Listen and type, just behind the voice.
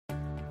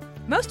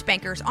Most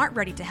bankers aren't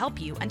ready to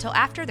help you until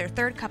after their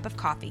third cup of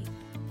coffee.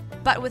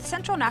 But with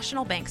Central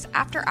National Bank's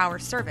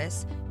after-hours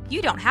service,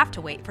 you don't have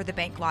to wait for the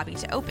bank lobby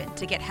to open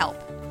to get help.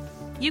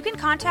 You can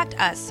contact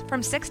us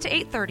from 6 to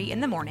 8:30 in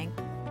the morning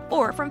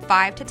or from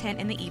 5 to 10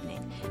 in the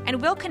evening,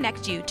 and we'll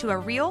connect you to a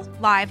real,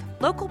 live,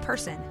 local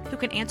person who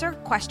can answer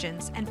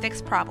questions and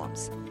fix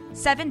problems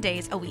 7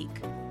 days a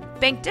week.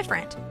 Bank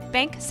different.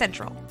 Bank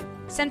Central.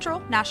 Central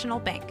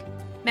National Bank.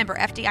 Member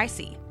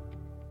FDIC.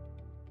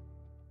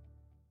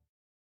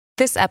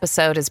 This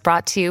episode is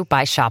brought to you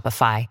by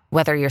Shopify.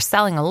 Whether you're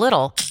selling a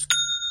little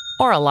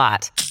or a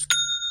lot,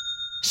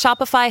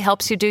 Shopify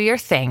helps you do your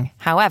thing,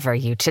 however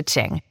you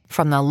cha-ching.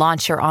 From the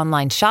launch your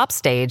online shop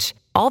stage,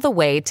 all the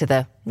way to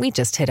the we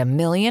just hit 1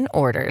 million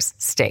orders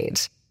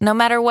stage. No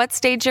matter what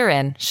stage you're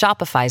in,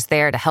 Shopify's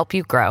there to help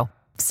you grow.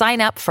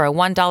 Sign up for a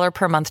 $1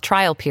 per month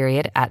trial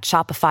period at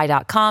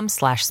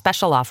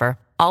shopify.com/special offer,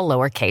 all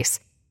lowercase.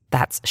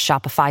 That's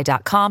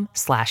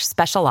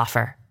shopify.com/special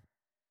offer.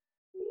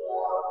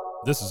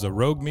 This is a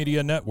Rogue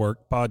Media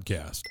Network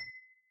podcast.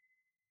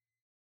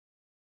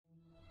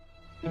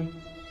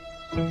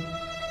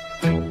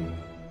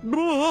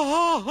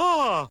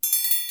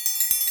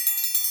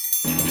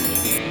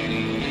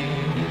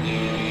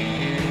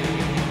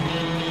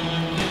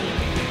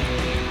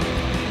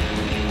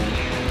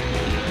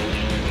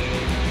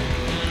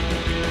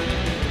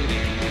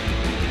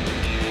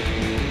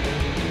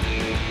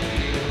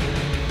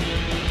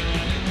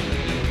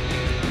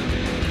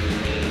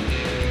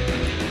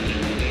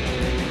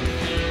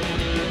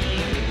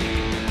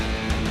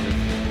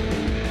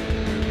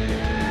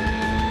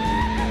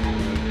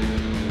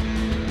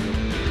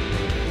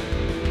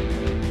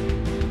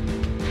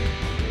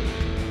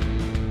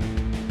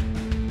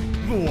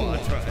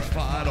 White trash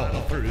fight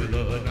all through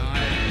the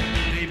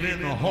night, deep in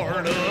the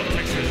heart of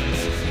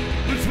Texas.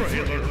 The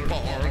trailer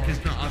park is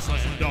nice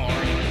and dark,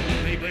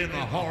 deep in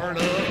the heart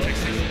of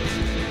Texas.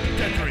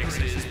 That drinks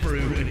his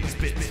brew and he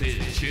spits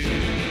his chew,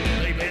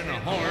 deep in the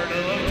heart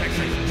of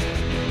Texas.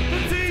 The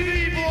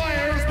TV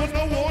blares, but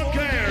no one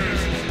cares,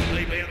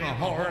 deep in the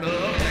heart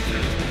of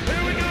Texas.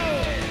 Here we go!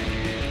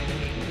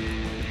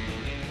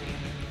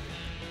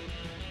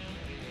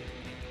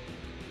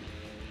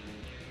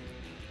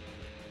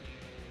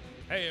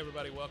 Hey,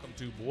 everybody. Welcome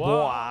to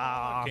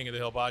Bois, King of the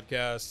Hill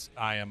podcast.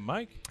 I am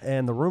Mike.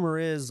 And the rumor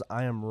is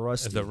I am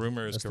Rusty. The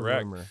rumor is That's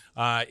correct. The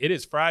rumor. It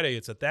is Friday.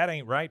 It's a That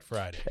Ain't Right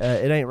Friday.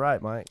 It ain't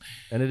right, Mike.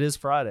 And it is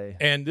Friday.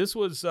 And this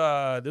was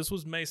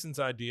Mason's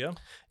idea.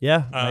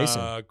 Yeah,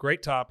 Mason.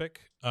 Great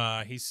topic.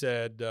 He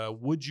said,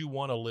 would you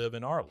want to live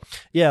in Arlen?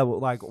 Yeah,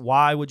 well, like,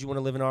 why would you want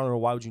to live in Arlen or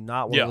why would you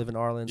not want Yeah. to live in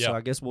Arlen? Yeah. So I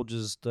guess we'll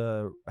just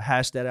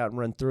hash that out and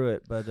run through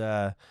it.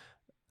 But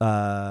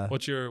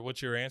What's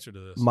your answer to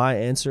this? my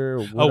answer.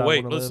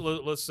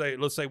 Let's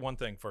say one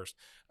thing first.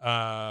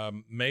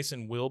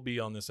 Mason will be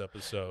on this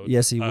episode.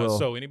 Yes, he will.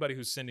 So anybody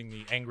who's sending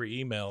me angry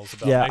emails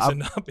about Mason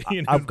not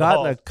being I've involved,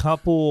 gotten a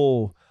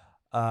couple.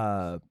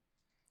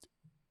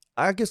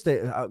 I guess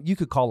you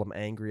could call them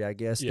angry. I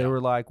guess Yeah. they were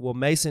like, "Well,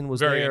 Mason was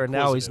Very there, and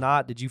now he's inquisitive.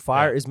 not. Did you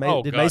fire?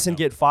 Yeah. Did God, Mason no.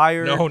 get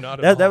fired? No,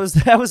 not at all.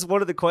 That was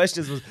one of the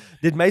questions. Was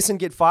did Mason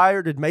get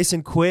fired? Did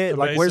Mason quit?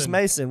 Like, where's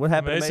Mason? What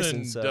happened to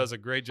Mason? So, does a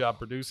great job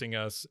producing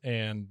us,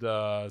 and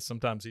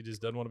sometimes he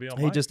just doesn't want to be on.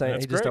 he mic, just and ain't.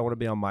 that's He just great. don't want to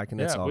be on mic, and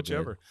that's all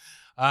whichever. good.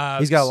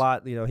 He's got a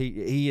lot.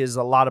 He is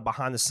a lot of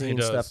behind the He scenes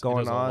does. stuff He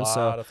going does a on. lot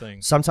So of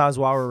things. sometimes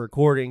while we're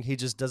recording, he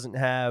just doesn't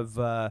have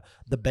the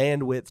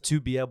bandwidth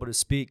to be able to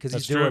speak because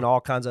he's That's doing true. all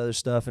kinds of other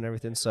stuff and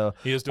everything. So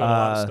He is doing a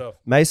lot of stuff.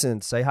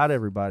 Mason, say hi to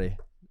everybody.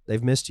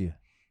 They've missed you.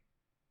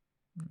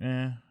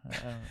 Yeah, I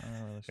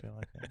don't really feel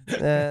like that.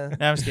 Eh.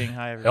 No, I'm just kidding.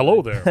 Hi, everybody.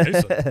 Hello there,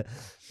 Mason.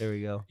 There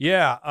we go.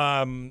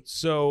 Yeah.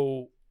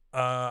 So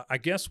I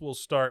guess we'll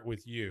start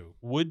with you.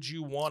 Would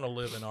you want to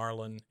live in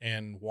Arlen,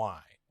 and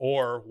why,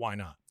 or why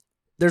not?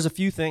 There's a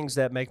few things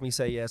that make me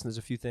say yes, and there's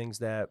a few things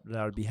that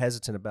I would be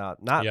hesitant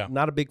about.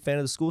 Not a big fan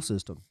of the school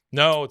system.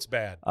 No, it's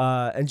bad.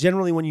 And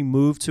generally, when you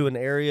move to an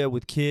area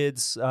with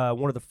kids,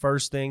 one of the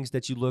first things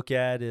that you look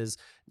at is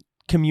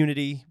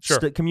community,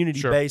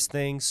 community-based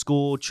things,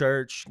 school,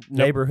 church,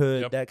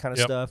 neighborhood, that kind of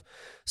stuff.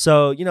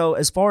 So,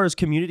 as far as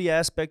community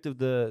aspect of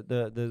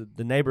the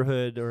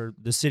neighborhood or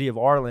the city of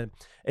Arlen,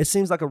 it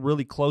seems like a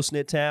really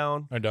close-knit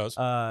town. It does.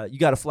 You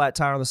got a flat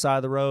tire on the side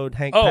of the road.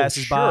 Hank Oh,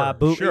 passes by.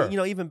 Boom, sure.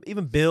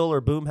 Even Bill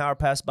or Boomhauer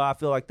passed by. I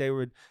feel like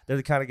they're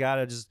the kind of guy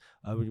that just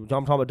I'm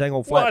talking about dang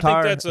old flat Well,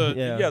 I tire.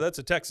 think that's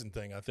a Texan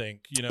thing. I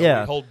think we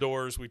hold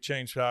doors, we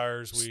change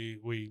tires,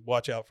 we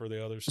watch out for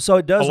the others. So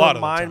it does a lot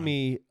remind of the time.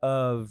 me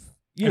of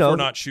if we're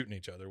not shooting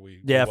each other,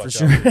 we for watch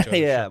sure. out for each other.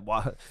 Yeah,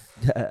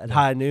 at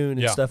high noon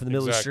and stuff in the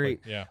middle of the exactly. street.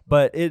 Yeah.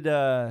 But it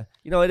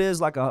it is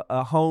like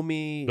a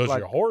homey. Does like,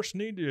 your horse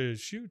need a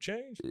shoe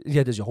change?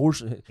 Yeah, does your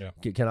horse? Yeah.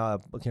 Can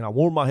I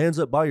warm my hands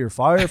up by your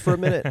fire for a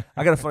minute?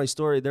 I got a funny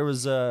story. There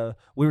was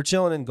we were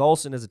chilling in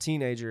Golson as a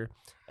teenager,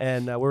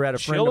 and we were at a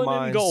friend of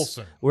mine's.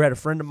 We're at a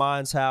friend of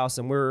mine's house,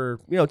 and we're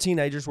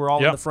teenagers. We're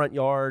all in the front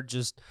yard,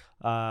 just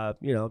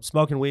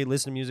smoking weed,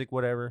 listening to music,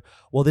 whatever.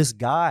 Well, this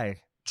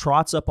guy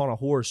trots up on a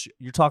horse.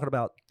 You're talking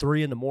about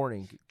 3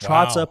 a.m.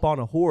 Trots up on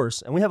a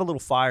horse, and we have a little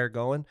fire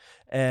going,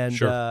 and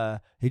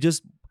he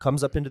just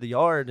comes up into the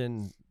yard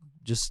and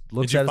just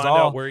looks at us all. Did you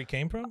find out where he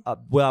came from?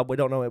 Well, we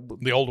don't know.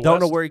 The Old West?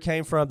 Don't know where he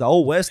came from. The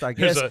Old West, I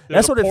guess.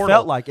 That's what it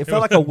felt like. It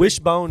felt like a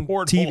Wishbone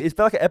TV. It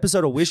felt like an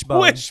episode of Wishbone.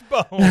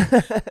 Wishbone.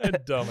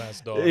 That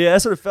dumbass dog. Yeah,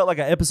 that's what it felt like,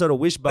 an episode of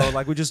Wishbone.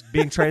 Like we're just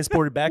being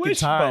transported back in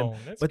time.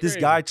 But this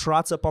guy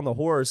trots up on the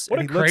horse. What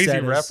and a he looks crazy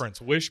at us.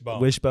 reference. Wishbone.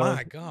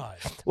 My God.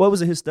 What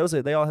was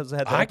it? They all had the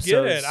episodes. I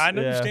get it. I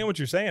understand what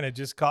you're saying. It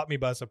just caught me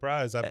by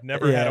surprise. I've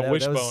never had a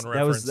Wishbone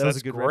reference. That was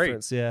a good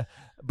reference, yeah.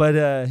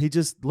 But he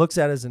just looks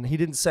at us and he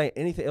didn't say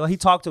anything. Well, he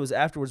talked to us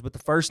afterwards, but the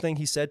first thing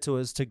he said to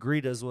us to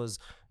greet us was,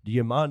 "Do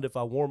you mind if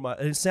I warm my?"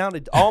 And it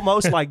sounded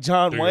almost like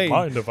John Wayne. Do you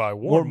mind if I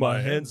warm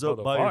my hands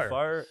up by the your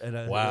fire? And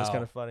it wow. was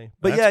kind of funny.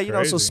 But That's so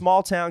crazy.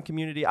 small town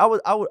community.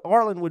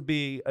 Arlen would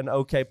be an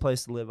okay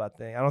place to live. I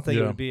think. I don't think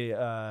it would be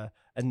a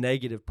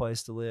negative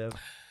place to live.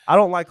 I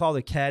don't like all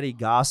the catty,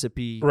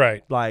 gossipy,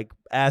 like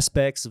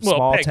aspects of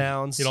small Peggy.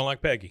 towns. You don't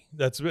like Peggy.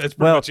 That's pretty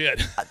much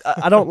it.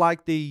 I don't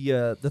like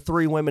the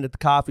 3 women at the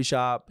coffee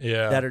shop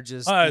that are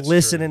just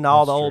listening to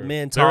all the old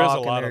men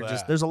talk.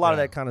 There's a lot of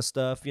that kind of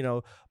stuff.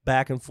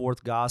 Back and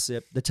forth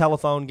gossip. The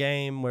telephone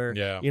game where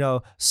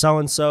so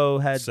and so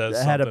had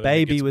a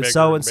baby with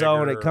so and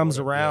so, and it comes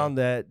around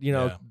that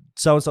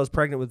so and so's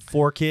pregnant with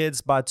 4 kids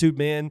by 2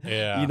 men.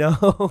 Yeah,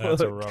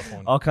 that's a rough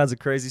one. All kinds of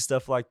crazy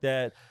stuff like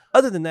that.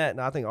 Other than that,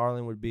 I think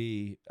Arlen would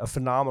be a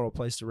phenomenal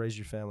place to raise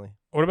your family.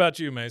 What about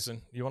you,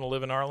 Mason? You want to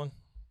live in Arlen?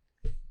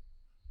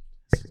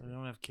 I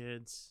don't have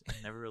kids.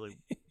 Never really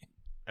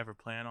ever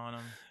plan on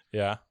them.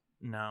 Yeah.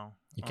 No.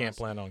 You can't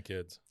plan on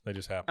kids. They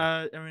just happen.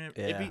 I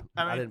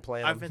didn't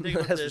plan. I've been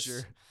thinking about this. For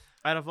sure.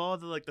 Out of all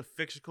the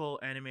fictional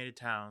animated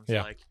towns,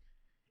 like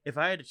if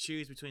I had to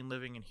choose between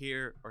living in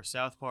here or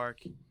South Park,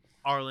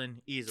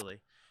 Arlen easily.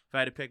 If I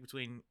had to pick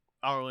between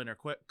Arlen or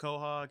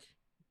Quahog,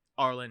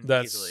 Arlen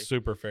that's easily.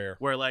 Super fair.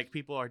 Where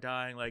people are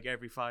dying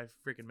every 5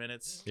 freaking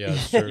minutes. Yeah,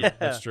 that's true.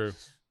 That's true.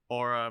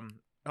 Or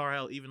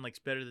hell, even it's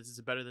better. This is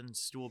better than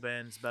Stool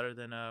Bend. It's better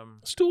than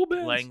Stool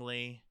Bend.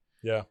 Langley.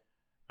 Yeah.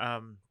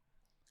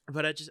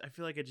 But I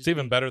feel like it's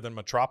even better than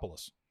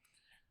Metropolis.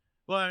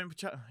 Well, I mean,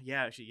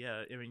 actually,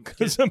 yeah. I mean,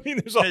 because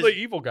there's all the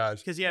evil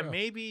guys. Because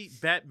maybe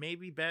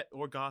Bet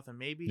or Gotham,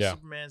 maybe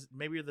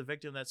maybe you're the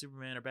victim that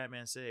Superman or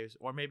Batman saves,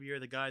 or maybe you're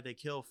the guy they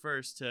kill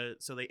first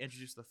so they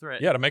introduce the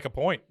threat. Yeah, to make a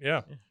point.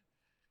 Yeah.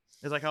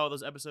 It's like how all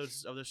those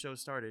episodes of the show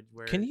started.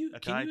 Where can you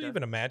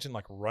even imagine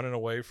running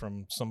away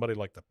from somebody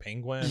like the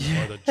Penguin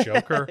or the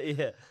Joker?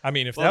 Yeah. I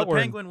mean, if the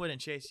Penguin wouldn't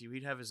chase you,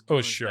 he'd have his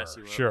goons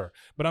sure.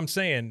 But I'm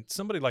saying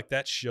somebody like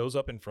that shows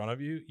up in front of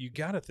you, you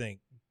got to think,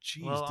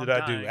 geez, did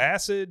I do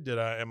acid?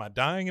 Am I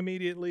dying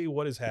immediately?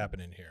 What is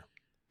happening here?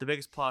 The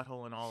biggest plot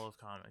hole in all of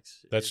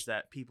comics is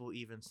that people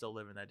even still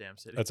live in that damn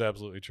city. That's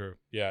absolutely true.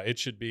 Yeah, it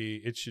should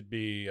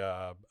be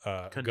a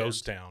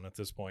ghost town at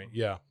this point.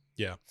 Yeah.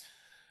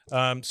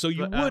 So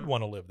you would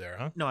want to live there,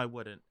 huh? No, I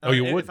wouldn't. Oh,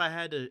 you would? If I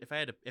had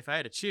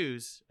to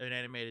choose an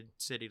animated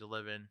city to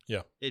live in,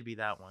 it'd be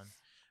that one.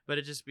 But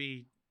it'd just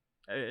be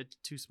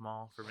too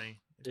small for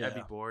me. I'd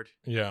be bored.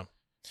 Yeah.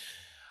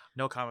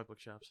 No comic book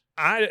shops.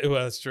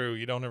 Well, that's true.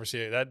 You don't ever see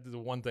it. That's the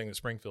one thing that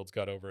Springfield's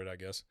got over it, I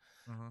guess.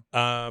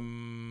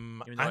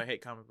 Mm-hmm. Even though I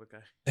hate comic book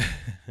guy.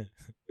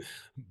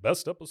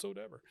 Best episode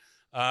ever.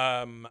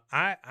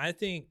 I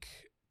think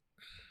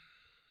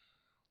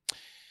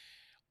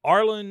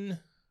Arlen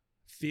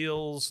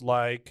feels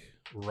like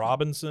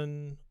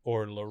Robinson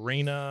or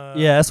Lorena.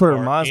 Yeah, that's what it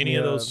reminds me of. Any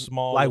of those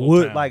small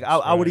towns,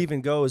 I would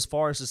even go as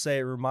far as to say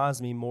it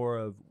reminds me more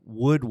of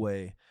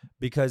Woodway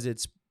because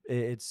it's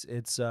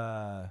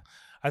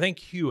I think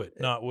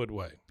Hewitt, not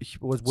Woodway.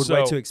 Was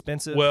Woodway too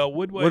expensive? Well,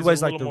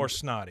 Woodway's a little more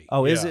snotty.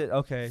 Oh, is it?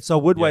 Okay. So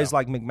Woodway's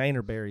like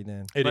McManerberry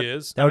then. It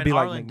is. That would be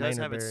Arlen like does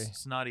have McManerberry. its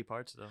snotty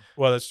parts, though.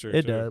 Well, that's true.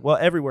 It does. Well,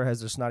 everywhere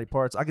has their snotty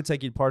parts. I could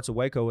take you to parts of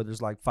Waco where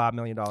there's like $5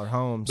 million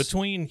homes.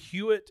 Between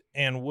Hewitt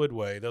and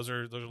Woodway, those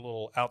are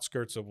little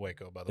outskirts of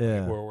Waco, by the way,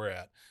 where we're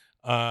at.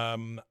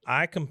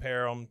 I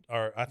compare them,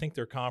 or I think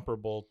they're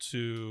comparable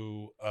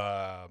to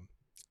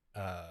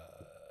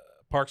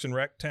Parks and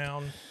Rec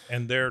Town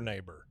and their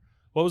neighbor.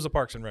 What was the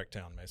Parks and Rec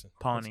town, Mason?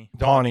 Pawnee.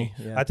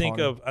 Yeah, I think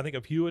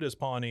of Hewitt as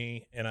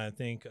Pawnee, and I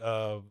think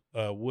of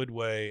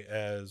Woodway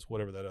as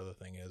whatever that other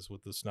thing is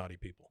with the snotty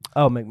people.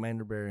 Oh,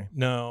 McManerberry.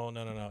 No.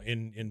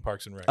 In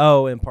Parks and Rec.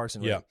 Oh, in Parks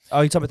and Rec. Yeah.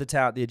 Oh, you talking about the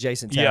town, the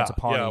adjacent town to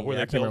Pawnee? Yeah, where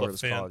they build a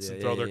fence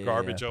and throw their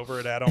garbage over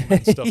it at them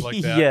and stuff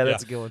like that. Yeah,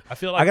 that's a good one. I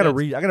feel like I gotta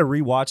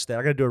rewatch that.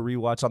 I gotta do a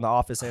rewatch on The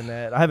Office and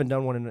that. I haven't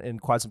done one in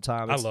quite some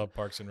time. I love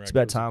Parks and Rec. It's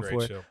about time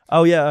for it. Show.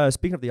 Oh yeah.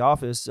 Speaking of The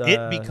Office,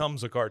 it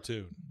becomes a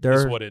cartoon.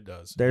 Is what it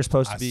does. They're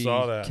supposed to be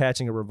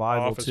catching a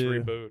revival Office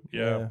too. Reboot,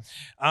 yeah.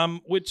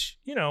 Which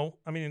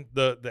I mean,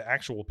 the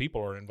actual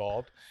people are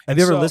involved. Have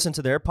you ever listened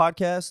to their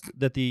podcast?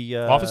 That the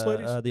Office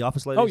Ladies, the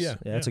Office Ladies. Oh yeah,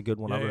 that's a good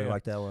one. I really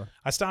like that one.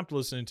 I stopped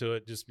listening to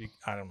it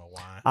I don't know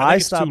why. I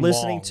stopped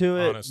listening to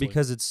it honestly.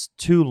 Because it's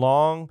too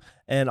long,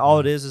 and all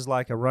it is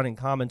like a running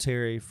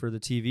commentary for the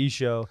TV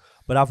show.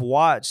 But I've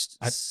watched.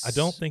 I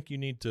don't think you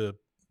need to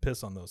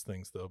piss on those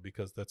things though,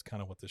 because that's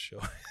kind of what this show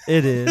is.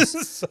 It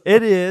is.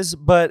 It is,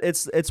 but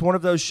it's one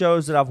of those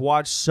shows that I've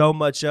watched so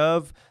much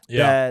of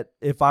that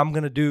if I'm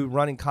going to do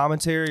running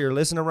commentary or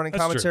listen to running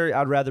commentary,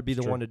 I'd rather be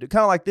the one to do.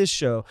 Kind of like this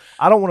show.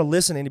 I don't want to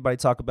listen to anybody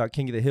talk about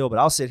King of the Hill, but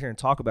I'll sit here and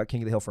talk about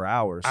King of the Hill for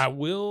hours. I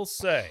will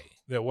say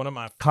that one of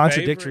my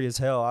contradictory as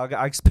hell.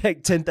 I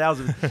expect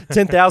 10,000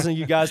 of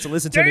you guys to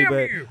listen to me,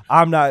 but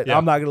I'm not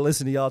going to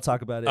listen to y'all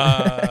talk about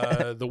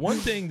it. The one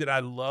thing that I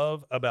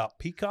love about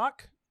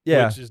Peacock,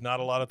 which is not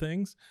a lot of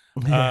things,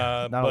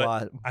 not a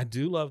lot. I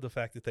do love the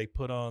fact that they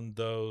put on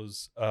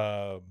those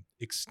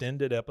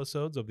extended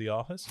episodes of The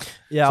Office.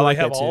 Yeah, so I like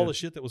they have that too. all the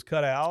shit that was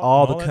cut out,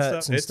 all the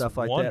cuts and stuff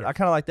like that. I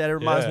kind of like that. It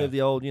reminds me Yeah. of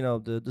the old,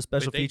 the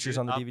special features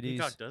on the DVDs.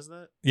 Peacock does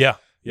that? Yeah.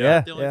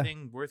 Yeah. The only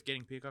thing worth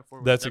getting Peacock for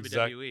was That's WWE.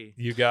 exactly.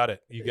 You got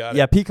it.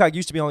 Yeah, Peacock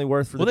used to be only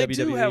worth for the WWE. Well, they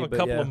do have a but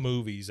couple yeah. of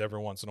movies every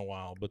once in a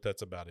while, but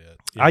that's about it.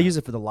 I use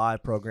it for the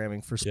live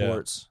programming for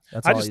sports.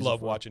 That's I all just use it love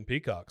for. watching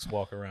peacocks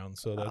walk around.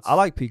 So that's I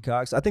like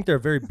peacocks. I think they're a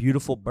very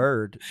beautiful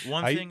bird.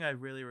 One thing I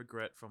really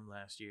regret from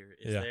last year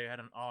is they had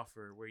an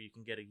offer where you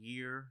can get a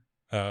year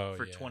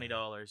for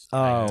 $20. Oh,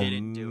 I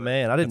didn't do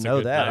man, it. I didn't know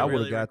that. I really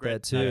would have got that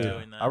regret too.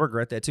 doing that. I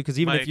regret that too, because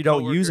even My if you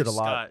don't use it a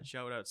coworker, lot, Scott,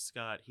 shout out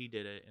Scott, he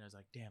did it, and I was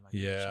like, damn, I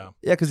Yeah,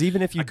 because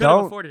even if you I could have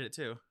don't, afforded it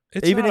too.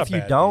 it's even not if a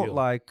you bad don't deal.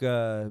 like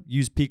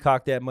use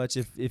Peacock that much,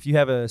 if you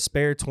have a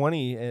spare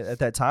 20 at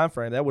that time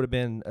frame, that would have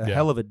been a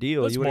hell of a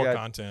deal. That's You would more have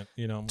got content,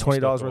 more $20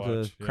 stuff worth to of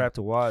watch. crap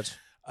to watch.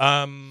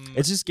 Yeah.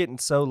 It's just getting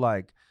so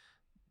like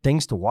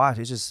things to watch.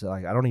 It's just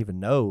like I don't even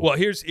know. Well,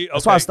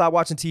 that's why I stopped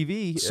watching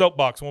TV.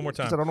 Soapbox one more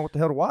time. I don't know what the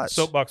hell to watch.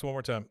 Soapbox one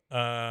more time.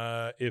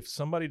 If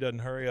somebody doesn't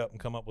hurry up and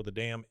come up with a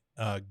damn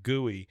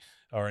GUI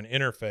or an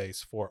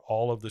interface for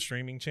all of the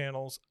streaming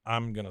channels,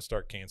 I'm gonna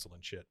start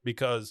canceling shit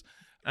because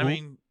I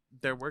mean,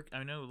 their work.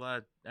 I know a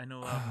lot.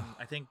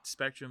 I think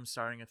Spectrum's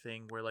starting a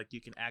thing where like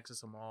you can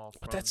access them all.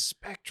 But that's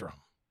Spectrum.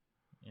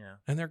 Yeah,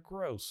 and they're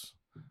gross.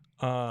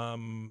 I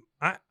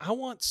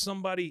want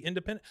somebody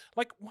independent.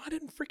 Like, why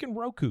didn't freaking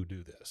Roku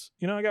do this?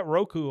 I got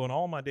Roku on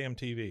all my damn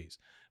TVs,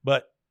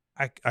 but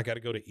I got to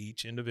go to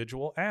each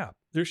individual app.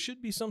 There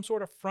should be some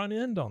sort of front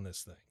end on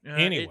this thing.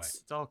 Anyway,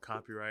 it's all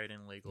copyright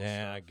and legal.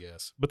 Yeah, stuff. I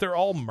guess. But they're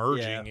all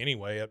merging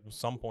anyway. At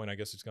some point, I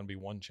guess it's going to be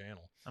one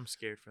channel. I'm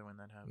scared for when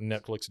that happens.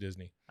 Netflix,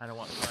 Disney. I don't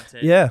want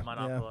content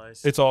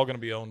monopolized. It's all going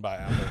to be owned by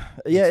Apple.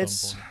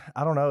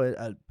 I don't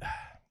know.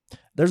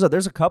 There's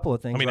a couple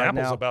of things. I mean, right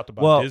Apple's now. about to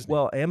buy Disney.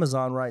 Well,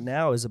 Amazon right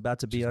now is about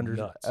to be Which is under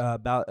nuts.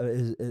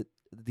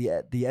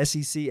 the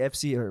SEC,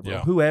 FC, or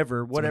Yeah.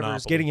 whatever is monopoly.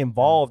 getting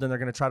involved, and they're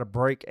going to try to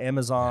break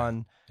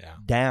Amazon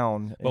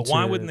down. But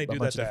why into wouldn't they a do that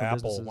bunch to of different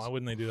Apple? businesses. Why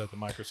wouldn't they do that to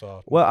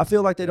Microsoft? Well, I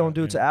feel like they don't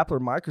do it to Apple or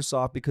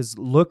Microsoft because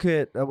look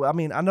at. I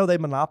mean, I know they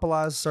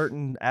monopolize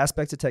certain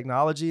aspects of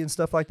technology and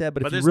stuff like that,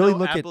 but if you really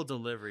look Apple at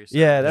delivery,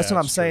 that's what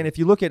I'm that's saying. true. If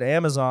you look at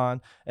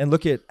Amazon and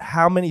look at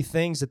how many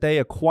things that they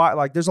acquire,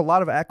 like there's a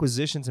lot of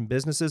acquisitions in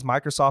businesses.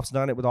 Microsoft's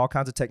done it with all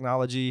kinds of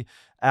technology.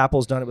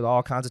 Apple's done it with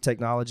all kinds of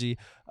technology.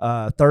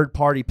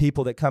 Third-party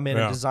people that come in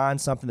and design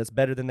something that's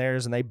better than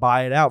theirs, and they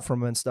buy it out from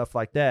them and stuff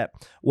like that.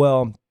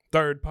 Well,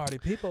 third-party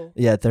people.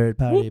 Yeah,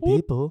 third-party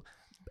people.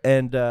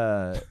 And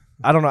I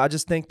don't know. I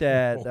just think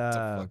that. What the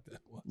fuck that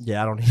was.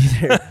 Yeah, I don't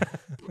either.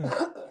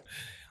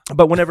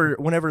 But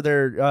whenever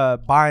they're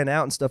buying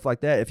out and stuff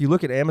like that, if you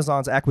look at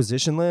Amazon's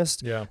acquisition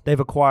list, they've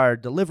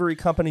acquired delivery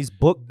companies,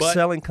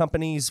 selling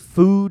companies,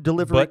 food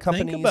delivery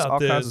companies, all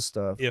kinds of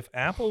stuff. If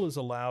Apple is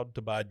allowed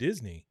to buy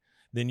Disney,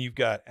 then you've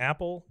got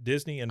Apple,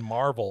 Disney, and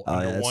Marvel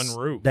under one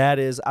roof. That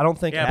is, I don't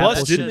think Apple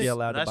should be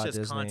allowed to buy That's just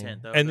Disney.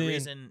 content, though. And the then,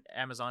 reason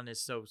Amazon is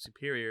so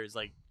superior is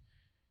like,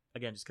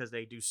 again, just because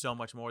they do so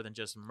much more than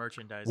just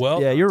merchandising.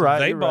 Well, yeah, you're right.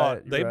 They You're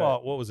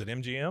bought what was it,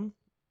 MGM?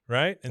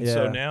 Right, and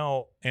so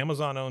now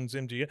Amazon owns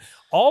MGM.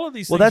 All of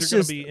these things that's are going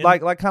just to be like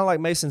kind of like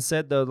Mason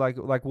said though.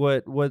 Like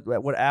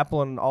what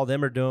Apple and all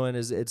them are doing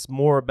is it's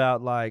more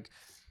about like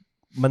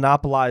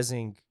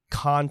monopolizing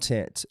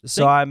content.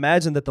 So I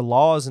imagine that the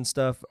laws and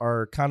stuff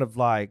are kind of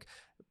like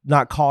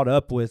not caught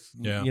up with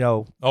I'm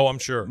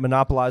sure content.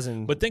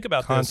 monopolizing. But think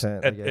about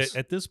content, this.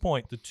 At this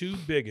point, the two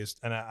biggest,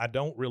 and I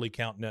don't really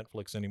count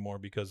Netflix anymore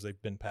because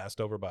they've been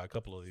passed over by a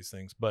couple of these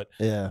things. But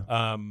they're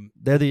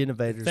the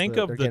innovators. Think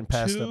but of they're the getting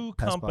passed two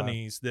by.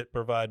 companies that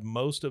provide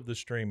most of the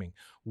streaming.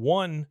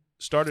 One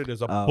started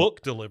as a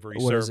book delivery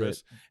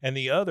service, and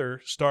the other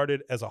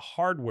started as a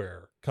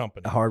hardware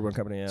company. A hardware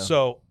company, yeah.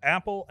 So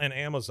Apple and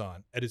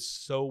Amazon, it is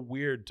so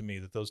weird to me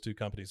that those two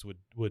companies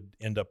would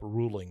end up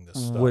ruling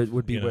this stuff.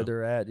 Would be where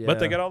they're at, yeah. But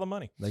they got all the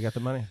money. They got the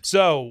money.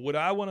 So would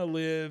I want to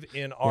live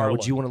in Arlen?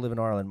 Would you want to live in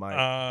Arlen,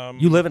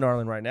 Mike? You live in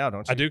Arlen right now,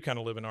 don't you? I do kind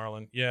of live in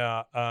Arlen,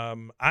 yeah.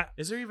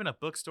 Is there even a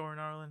bookstore in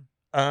Arlen?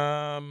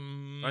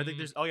 I think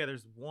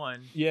there's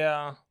one.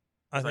 Yeah.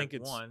 There's I think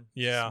like it's one,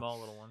 yeah, small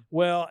little one.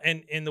 Well,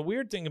 and the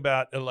weird thing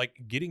about like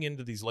getting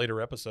into these later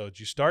episodes,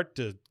 you start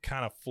to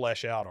kind of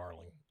flesh out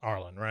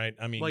Arlen, right?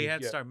 I mean, you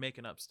had to start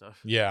making up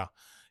stuff. Yeah.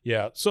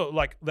 So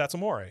like That's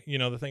Amore,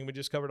 the thing we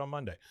just covered on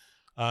Monday.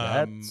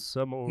 That's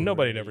Amore.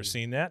 Nobody had ever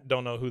seen that.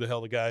 Don't know who the hell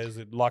the guy is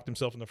that locked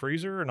himself in the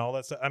freezer and all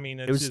that stuff. I mean,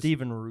 it was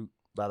Stephen Root.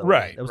 by the way.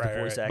 Right, That was right,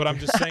 the voice right. actor. But I'm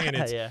just saying,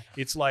 Yeah.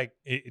 it's like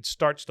it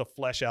starts to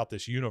flesh out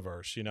this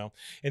universe,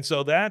 And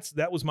so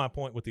that was my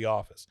point with The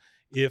Office.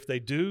 If they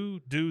do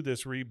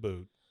this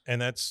reboot,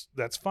 and that's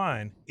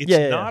fine,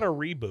 it's not a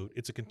reboot;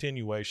 it's a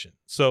continuation.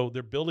 So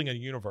they're building a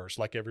universe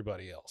like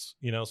everybody else,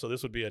 So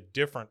this would be a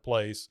different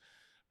place,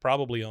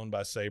 probably owned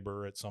by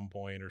Sabre at some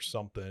point or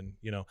something,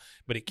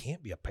 But it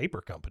can't be a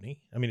paper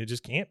company. I mean, it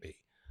just can't be.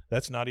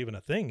 That's not even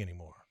a thing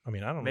anymore. I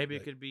mean, I don't know. Maybe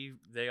it could be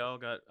they all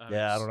got.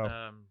 I don't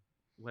know.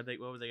 What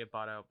would they get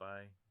bought out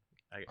by?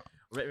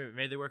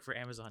 Maybe they work for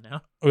Amazon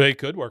now. They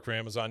could work for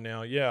Amazon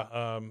now.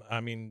 Yeah.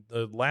 I mean,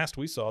 the last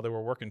we saw, they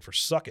were working for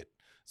Suck It.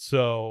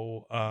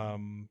 So,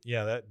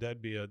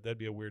 that'd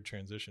be a weird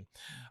transition.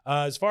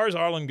 As far as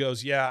Arlen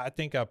goes, I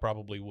think I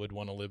probably would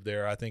want to live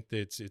there. I think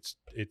that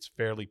it's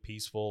fairly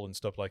peaceful and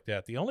stuff like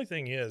that. The only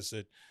thing is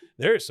that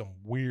there is some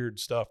weird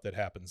stuff that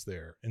happens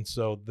there, and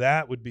so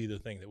that would be the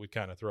thing that would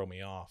kind of throw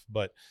me off.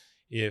 But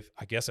if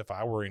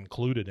I were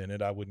included in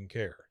it, I wouldn't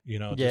care.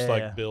 Just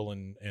like Bill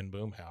and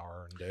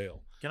Boomhauer and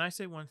Dale. Can I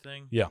say one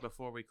thing? Yeah.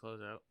 Before we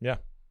close out. Yeah.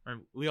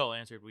 We all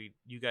answered.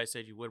 You guys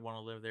said you would want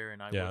to live there,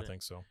 and I wouldn't. I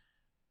think so.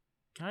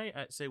 Can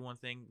I say one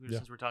thing?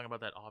 Since we're talking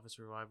about that Office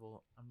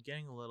revival, I'm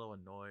getting a little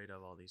annoyed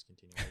of all these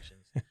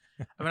continuations.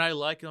 I mean, I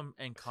like them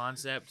in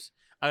concept.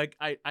 I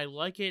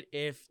like it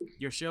if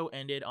your show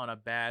ended on a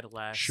bad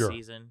last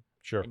season,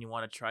 and you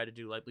want to try to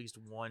do at least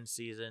one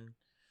season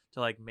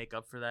to make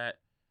up for that.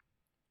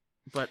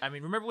 But I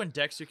mean, remember when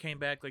Dexter came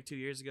back 2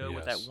 years ago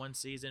with that one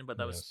season? But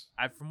that was,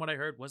 from what I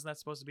heard, wasn't that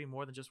supposed to be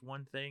more than just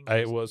one thing?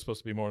 It was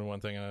supposed to be more than one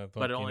thing,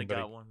 but it only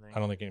got one thing. I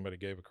don't think anybody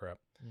gave a crap.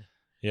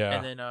 Yeah.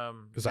 And then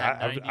because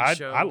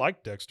I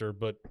liked Dexter,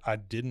 but I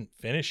didn't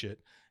finish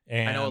it.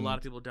 And I know a lot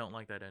of people don't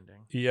like that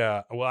ending.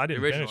 Yeah, well, I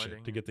didn't finish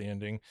it to get the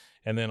ending,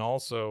 and then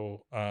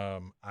also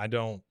I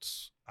didn't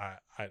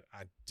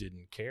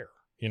care.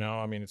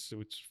 I mean, it's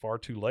far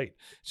too late.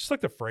 It's just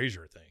like the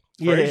Frasier thing.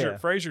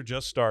 Frasier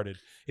just started.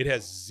 It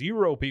has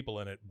 0 people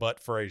in it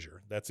but Frasier.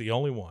 That's the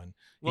only one.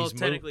 Well,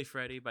 technically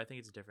Freddie, but I think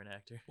it's a different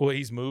actor. Well,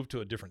 he's moved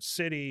to a different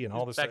city and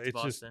all this stuff. It's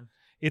Boston.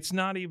 It's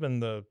not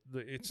even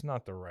it's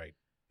not the right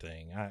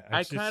thing.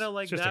 I kind of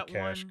like that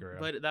one, grab.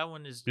 But that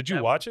one is. Did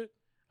you watch it?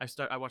 I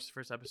watched the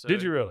first episode.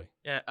 Did you really?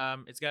 Yeah.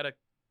 It's got a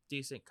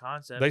decent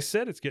concept. They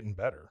said it's getting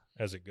better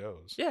as it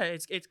goes. Yeah,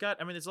 it's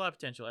got. I mean, there's a lot of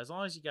potential as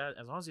long as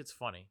it's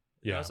funny.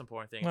 Yeah, that's the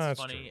important thing. No, it's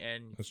funny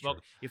true.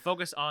 and you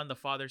focus on the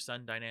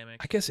father-son dynamic.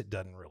 I guess it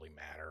doesn't really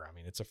matter. I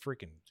mean, it's a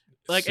freaking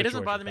it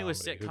doesn't bother me with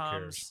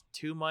sitcoms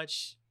too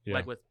much.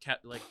 Yeah. With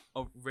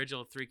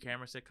original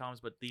 3-camera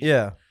sitcoms, but these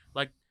The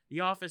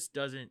Office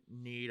doesn't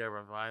need a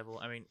revival.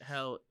 I mean,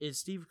 hell, is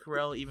Steve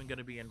Carell even going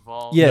to be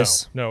involved?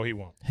 Yes. No, he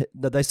won't.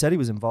 They said he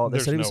was involved. They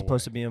said he was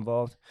supposed to be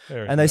involved.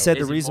 And they said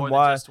the reason more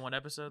why. Than just one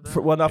episode,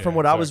 from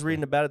what I was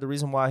reading about it, the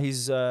reason why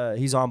he's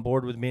on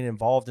board with being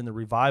involved in the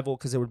revival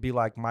because it would be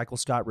like Michael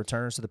Scott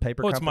returns to the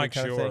paper company. Well, it's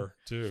Mike kind Shore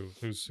too,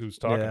 who's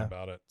talking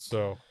about it.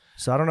 So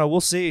I don't know.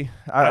 We'll see.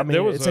 I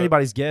mean, it's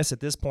anybody's guess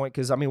at this point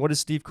because I mean, what is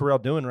Steve Carell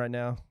doing right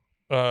now?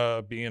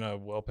 Being a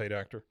well-paid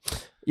actor.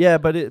 Yeah,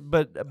 but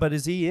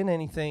is he in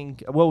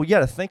anything? Well, we got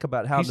to think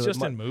about how he's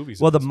just in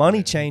movies. Well, the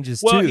money changes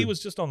too. Well, he was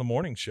just on the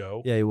morning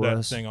show. Yeah, he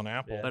was. That thing on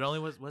Apple. But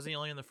was he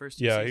only in the first?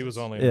 2 Yeah, seasons? he was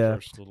only in the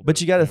first little bit.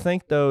 But you got to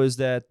think though is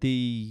that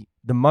the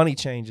money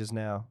changes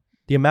now.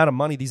 The amount of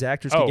money these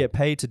actors can get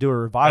paid to do a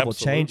revival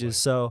changes.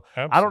 So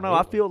I don't know.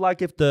 I feel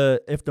like if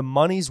the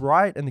money's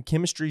right and the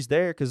chemistry's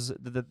there, because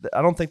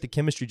I don't think the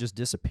chemistry just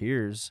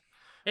disappears.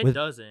 It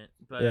doesn't.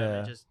 But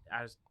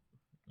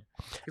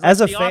as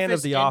a fan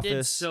of The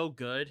Office, so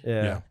good.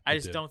 Yeah, I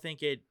just don't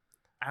think it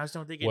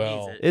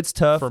needs it. It's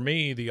tough for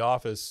me. The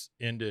Office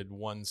ended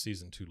one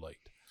season too late.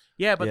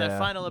 Yeah, but that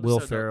final episode, Will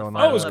Ferrell,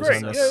 it was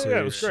great. Yeah,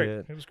 it was great.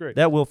 It was great.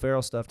 That Will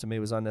Ferrell stuff to me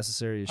was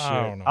unnecessary as shit.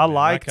 I don't know, I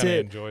liked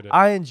it. Enjoyed it.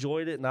 I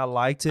enjoyed it and I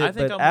liked it.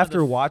 But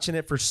after watching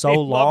it for so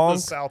long,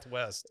 the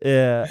Southwest.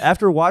 Yeah,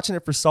 after watching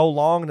it for so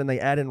long, and then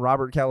they add in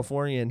Robert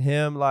California and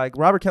him. Like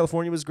Robert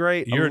California was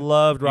great. I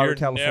loved Robert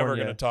California. You're never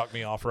going to talk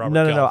me off Robert.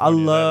 No. California. I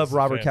love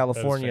Robert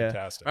California.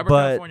 Fantastic. Robert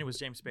California was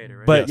James Spader,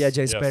 right? But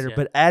James Spader.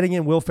 But adding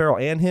in Will Ferrell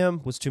and him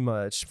was too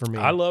much for me.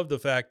 I love the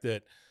fact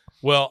that.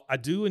 Well, I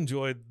do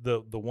enjoy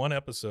the one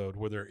episode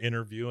where they're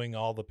interviewing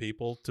all the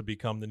people to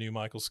become the new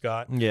Michael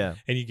Scott. Yeah.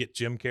 And you get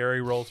Jim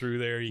Carrey roll through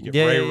there. You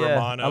get Ray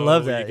Romano. I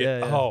love that.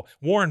 Oh,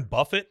 Warren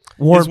Buffett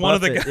is one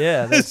of the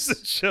guys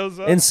that shows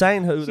up.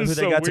 Insane who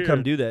they got to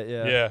come do that.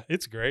 Yeah. Yeah,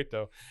 it's great,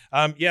 though.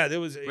 There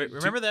was.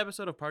 Remember the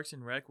episode of Parks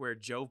and Rec where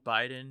Joe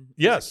Biden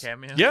was a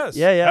cameo? Yes.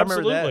 Yeah, I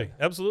absolutely. remember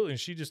that. Absolutely. And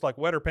she just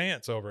wet her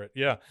pants over it.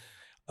 Yeah.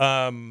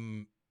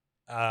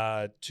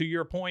 To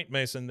your point,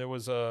 Mason, there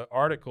was an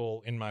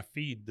article in my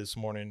feed this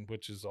morning,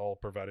 which is all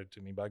provided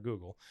to me by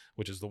Google,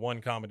 which is the one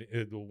company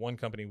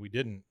we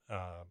didn't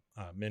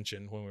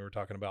mention when we were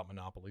talking about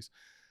monopolies.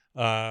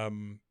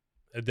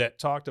 that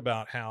talked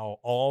about how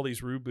all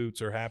these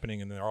reboots are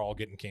happening and they're all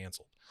getting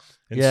canceled.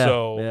 And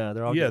they're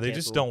they all getting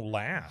just canceled. don't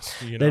last.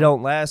 They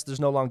don't last. There's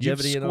no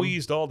longevity in them. You've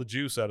squeezed all the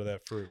juice out of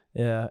that fruit.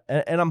 Yeah,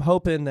 and I'm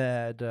hoping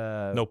that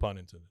no pun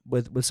intended.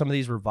 With some of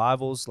these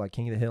revivals like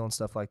King of the Hill and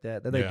stuff like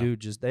that, they do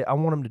I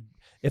want them to,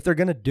 if they're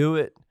gonna do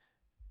it,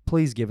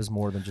 please give us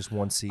more than just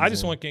one season. I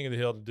just want King of the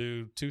Hill to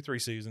do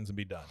 2-3 seasons and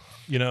be done.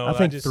 I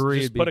think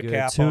 3 would be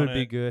good. 2 would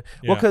be good.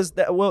 Yeah. Well, because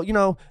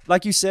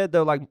like you said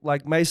though,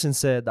 like Mason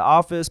said, The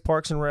Office,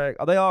 Parks and Rec,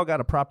 they all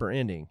got a proper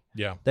ending.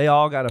 Yeah, they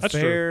all got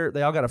true.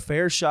 They all got a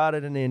fair shot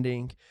at an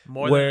ending.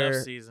 More than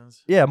enough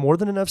seasons. Yeah, more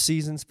than enough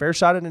seasons. Fair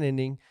shot at an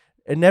ending.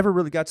 It never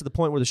really got to the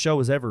point where the show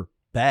was ever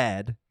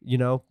bad.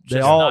 They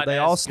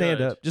all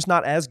stand up, just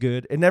not as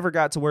good. It never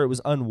got to where it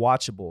was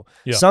unwatchable.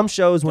 Yeah. Some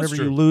shows, whenever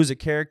you lose a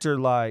character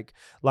like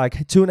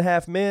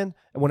 2.5 Men,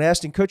 and when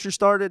Ashton Kutcher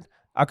started,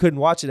 I couldn't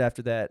watch it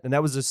after that. And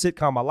that was a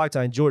sitcom I liked.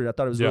 I enjoyed it. I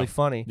thought it was really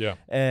funny. Yeah.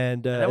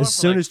 And as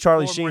soon as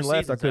Charlie Sheen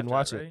left, I couldn't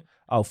watch it. Right?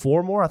 Oh,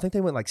 4 more? I think they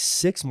went like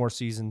 6 more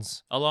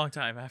seasons. A long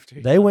time after.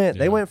 They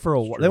went for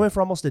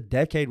almost a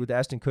decade with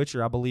Ashton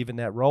Kutcher, I believe, in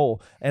that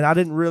role. And I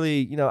didn't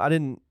really,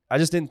 I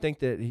just didn't think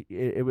that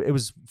it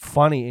was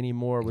funny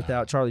anymore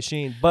without Charlie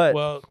Sheen.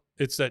 But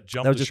it's that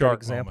jump the shark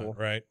example, moment,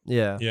 right?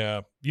 Yeah.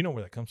 Yeah. You know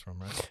where that comes from,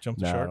 right? Jump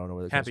the shark. I don't know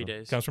where that Happy comes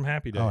Days. It comes from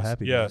Happy Days. Oh,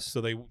 Happy Days.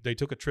 So they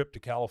took a trip to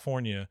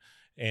California,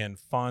 and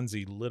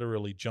Fonzie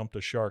literally jumped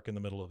a shark in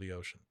the middle of the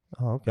ocean.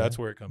 Oh, okay. That's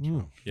where it comes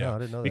from. Yeah, no, I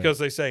didn't know because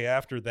they say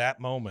after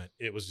that moment,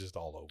 it was just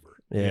all over.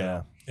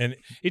 Yeah. And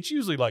it's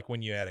usually like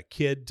when you add a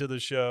kid to the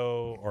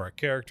show or a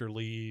character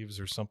leaves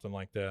or something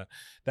like that.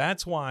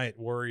 That's why it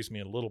worries me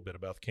a little bit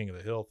about the King of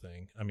the Hill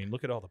thing. I mean,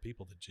 look at all the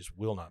people that just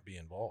will not be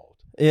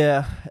involved.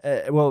 Yeah.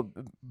 Well,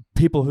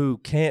 people who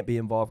can't be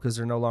involved because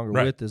they're no longer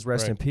with us,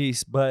 rest in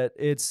peace. But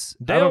it's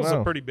Dale's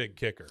a pretty big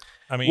kicker.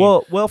 I mean,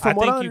 well, from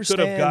what I think understand,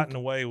 you could have gotten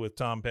away with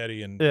Tom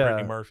Petty and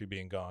Brittany Murphy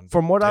being gone.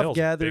 From what Dale's I've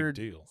gathered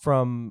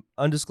from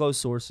undisclosed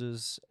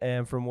sources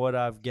and from what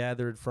I've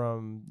gathered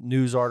from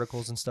news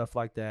articles and stuff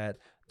like that,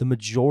 the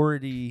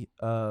majority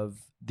of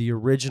the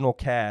original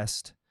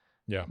cast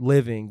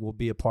living will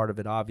be a part of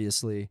it,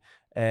 obviously.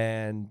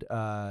 And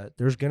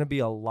there's going to be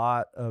a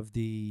lot of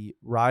the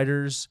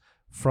writers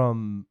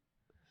from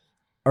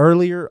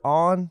earlier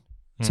on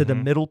to the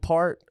middle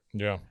part.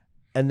 Yeah.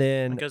 And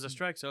then because the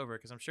strike's over,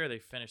 because I'm sure they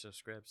finished the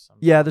scripts.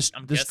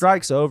 The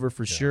strike's over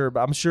for sure, but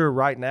I'm sure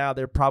right now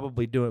they're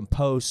probably doing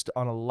post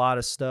on a lot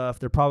of stuff.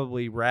 They're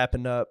probably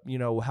wrapping up,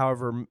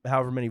 however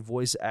many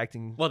voice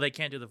acting. Well, they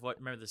can't do the voice.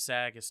 Remember, the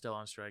SAG is still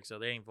on strike, so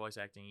they ain't voice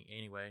acting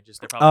anyway.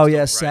 Just they're probably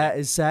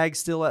is SAG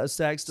still out?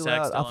 SAG still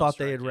out? I thought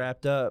they had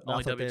wrapped up.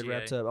 Only I thought WGA. they had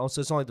wrapped up. Oh, so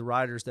it's only the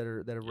writers that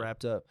have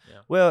wrapped up. Yeah.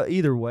 Well,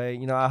 either way,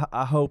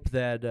 I hope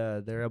that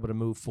they're able to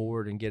move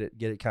forward and get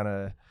it kind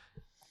of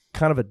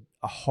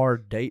a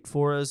hard date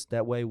for us.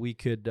 That way we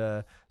could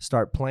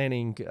start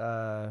planning.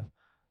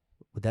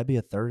 Would that be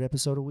a 3rd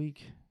episode a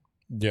week?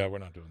 Yeah, we're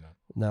not doing that.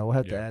 No, we'll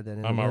have to add that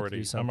in. I'm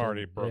already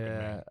a broken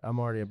man. I'm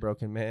already a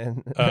broken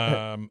man.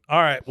 All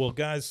right. Well,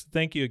 guys,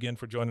 thank you again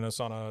for joining us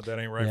on That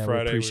Ain't Right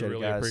Friday. We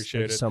really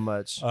appreciate it so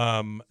much.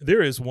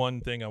 There is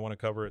one thing I want to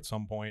cover at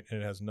some point,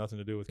 and it has nothing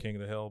to do with King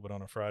of the Hill, but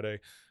on a Friday,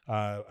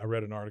 I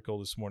read an article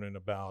this morning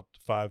about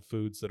 5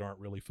 foods that aren't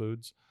really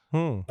foods.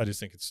 I just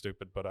think it's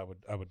stupid, but I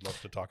would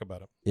love to talk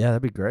about it. Yeah,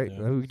 that'd be great.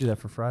 Yeah. We could do that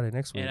for Friday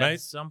next week. And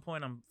at some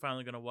point, I'm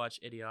finally going to watch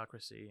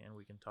Idiocracy, and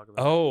we can talk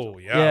about it. Oh,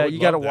 yeah. Yeah,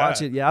 you got to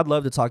watch it. Yeah, I'd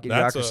love to talk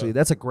Idiocracy.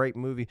 That's a great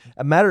movie.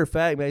 A matter of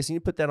fact, Mason,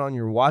 you put that on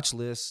your watch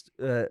list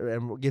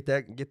and get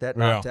that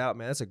knocked out,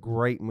 man. That's a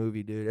great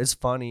movie, dude. It's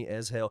funny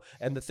as hell.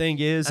 And the thing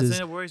is, that's the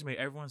thing that worries me.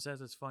 Everyone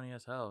says it's funny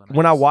as hell.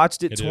 When I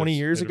watched it 20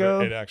 years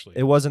ago,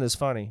 it wasn't as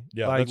funny.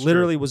 Yeah, like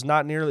literally was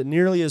not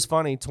nearly as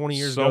funny 20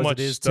 years ago as it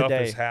is today. So much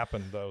stuff has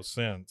happened though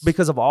since,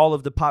 because of all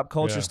of the pop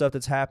culture stuff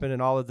that's happened and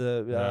all of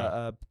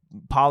the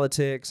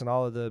politics and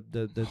all of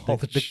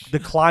the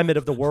climate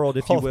of the world,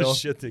 if you will. All the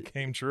shit that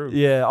came true.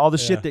 Yeah, all the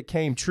shit that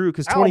came true.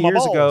 Because 20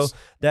 years ago,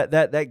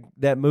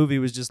 that movie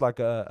was just like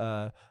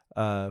it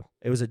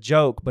was a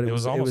joke, but it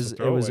was almost a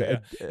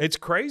throwaway. It's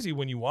crazy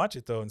when you watch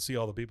it though and see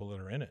all the people that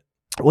are in it.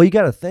 Well, you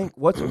got to think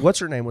what's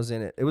her name was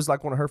in it. It was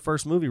like one of her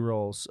first movie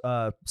roles.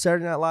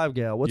 Saturday Night Live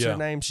gal. What's her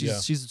name?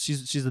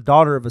 She's the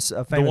daughter of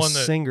a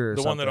famous singer.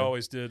 The one that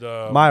always did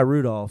Maya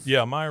Rudolph.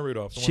 Yeah, Maya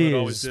Rudolph. The She one that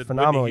always is did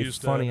phenomenally Whitney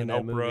Houston funny in and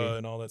that Oprah movie.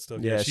 and all that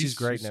stuff. Yeah, she's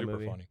great in that super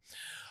movie. Funny.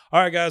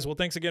 All right, guys. Well,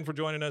 thanks again for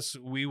joining us.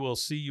 We will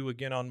see you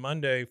again on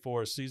Monday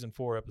for season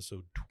 4,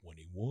 episode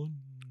 21.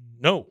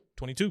 No,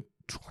 22.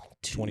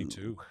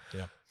 22.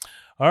 Yeah.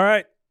 All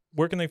right.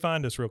 Where can they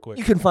find us real quick?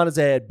 You can find us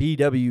at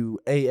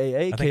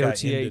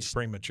BWAAAKOTH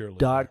prematurely.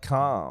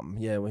 .com.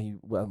 Yeah, we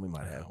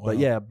might have. Well, but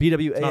yeah,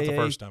 BWAAA. It's not the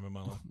first time in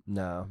my life.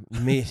 No,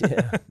 me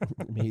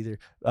either.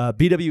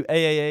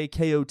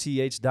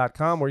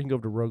 BWAAAKOTH.com, or you can go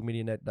over to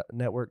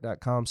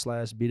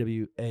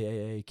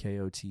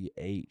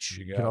roguemedianetwork.com/BWAAAKOTH.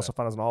 You can also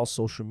find us on all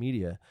social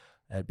media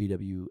at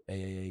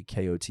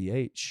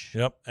BWAAAKOTH.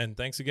 Yep. And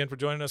thanks again for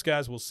joining us,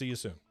 guys. We'll see you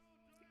soon.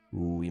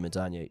 Oui,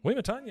 Matanye. Oui,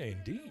 Matanye,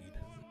 indeed.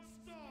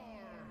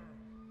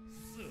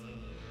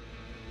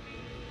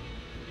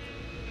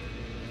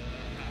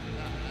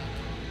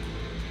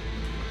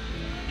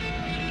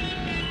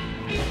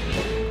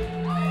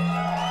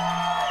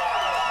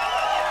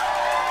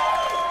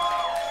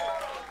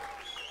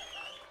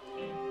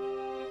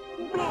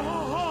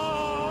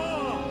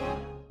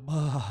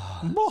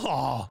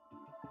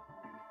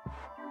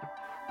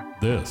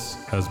 This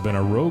has been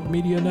a Rogue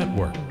Media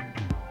Network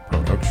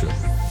production.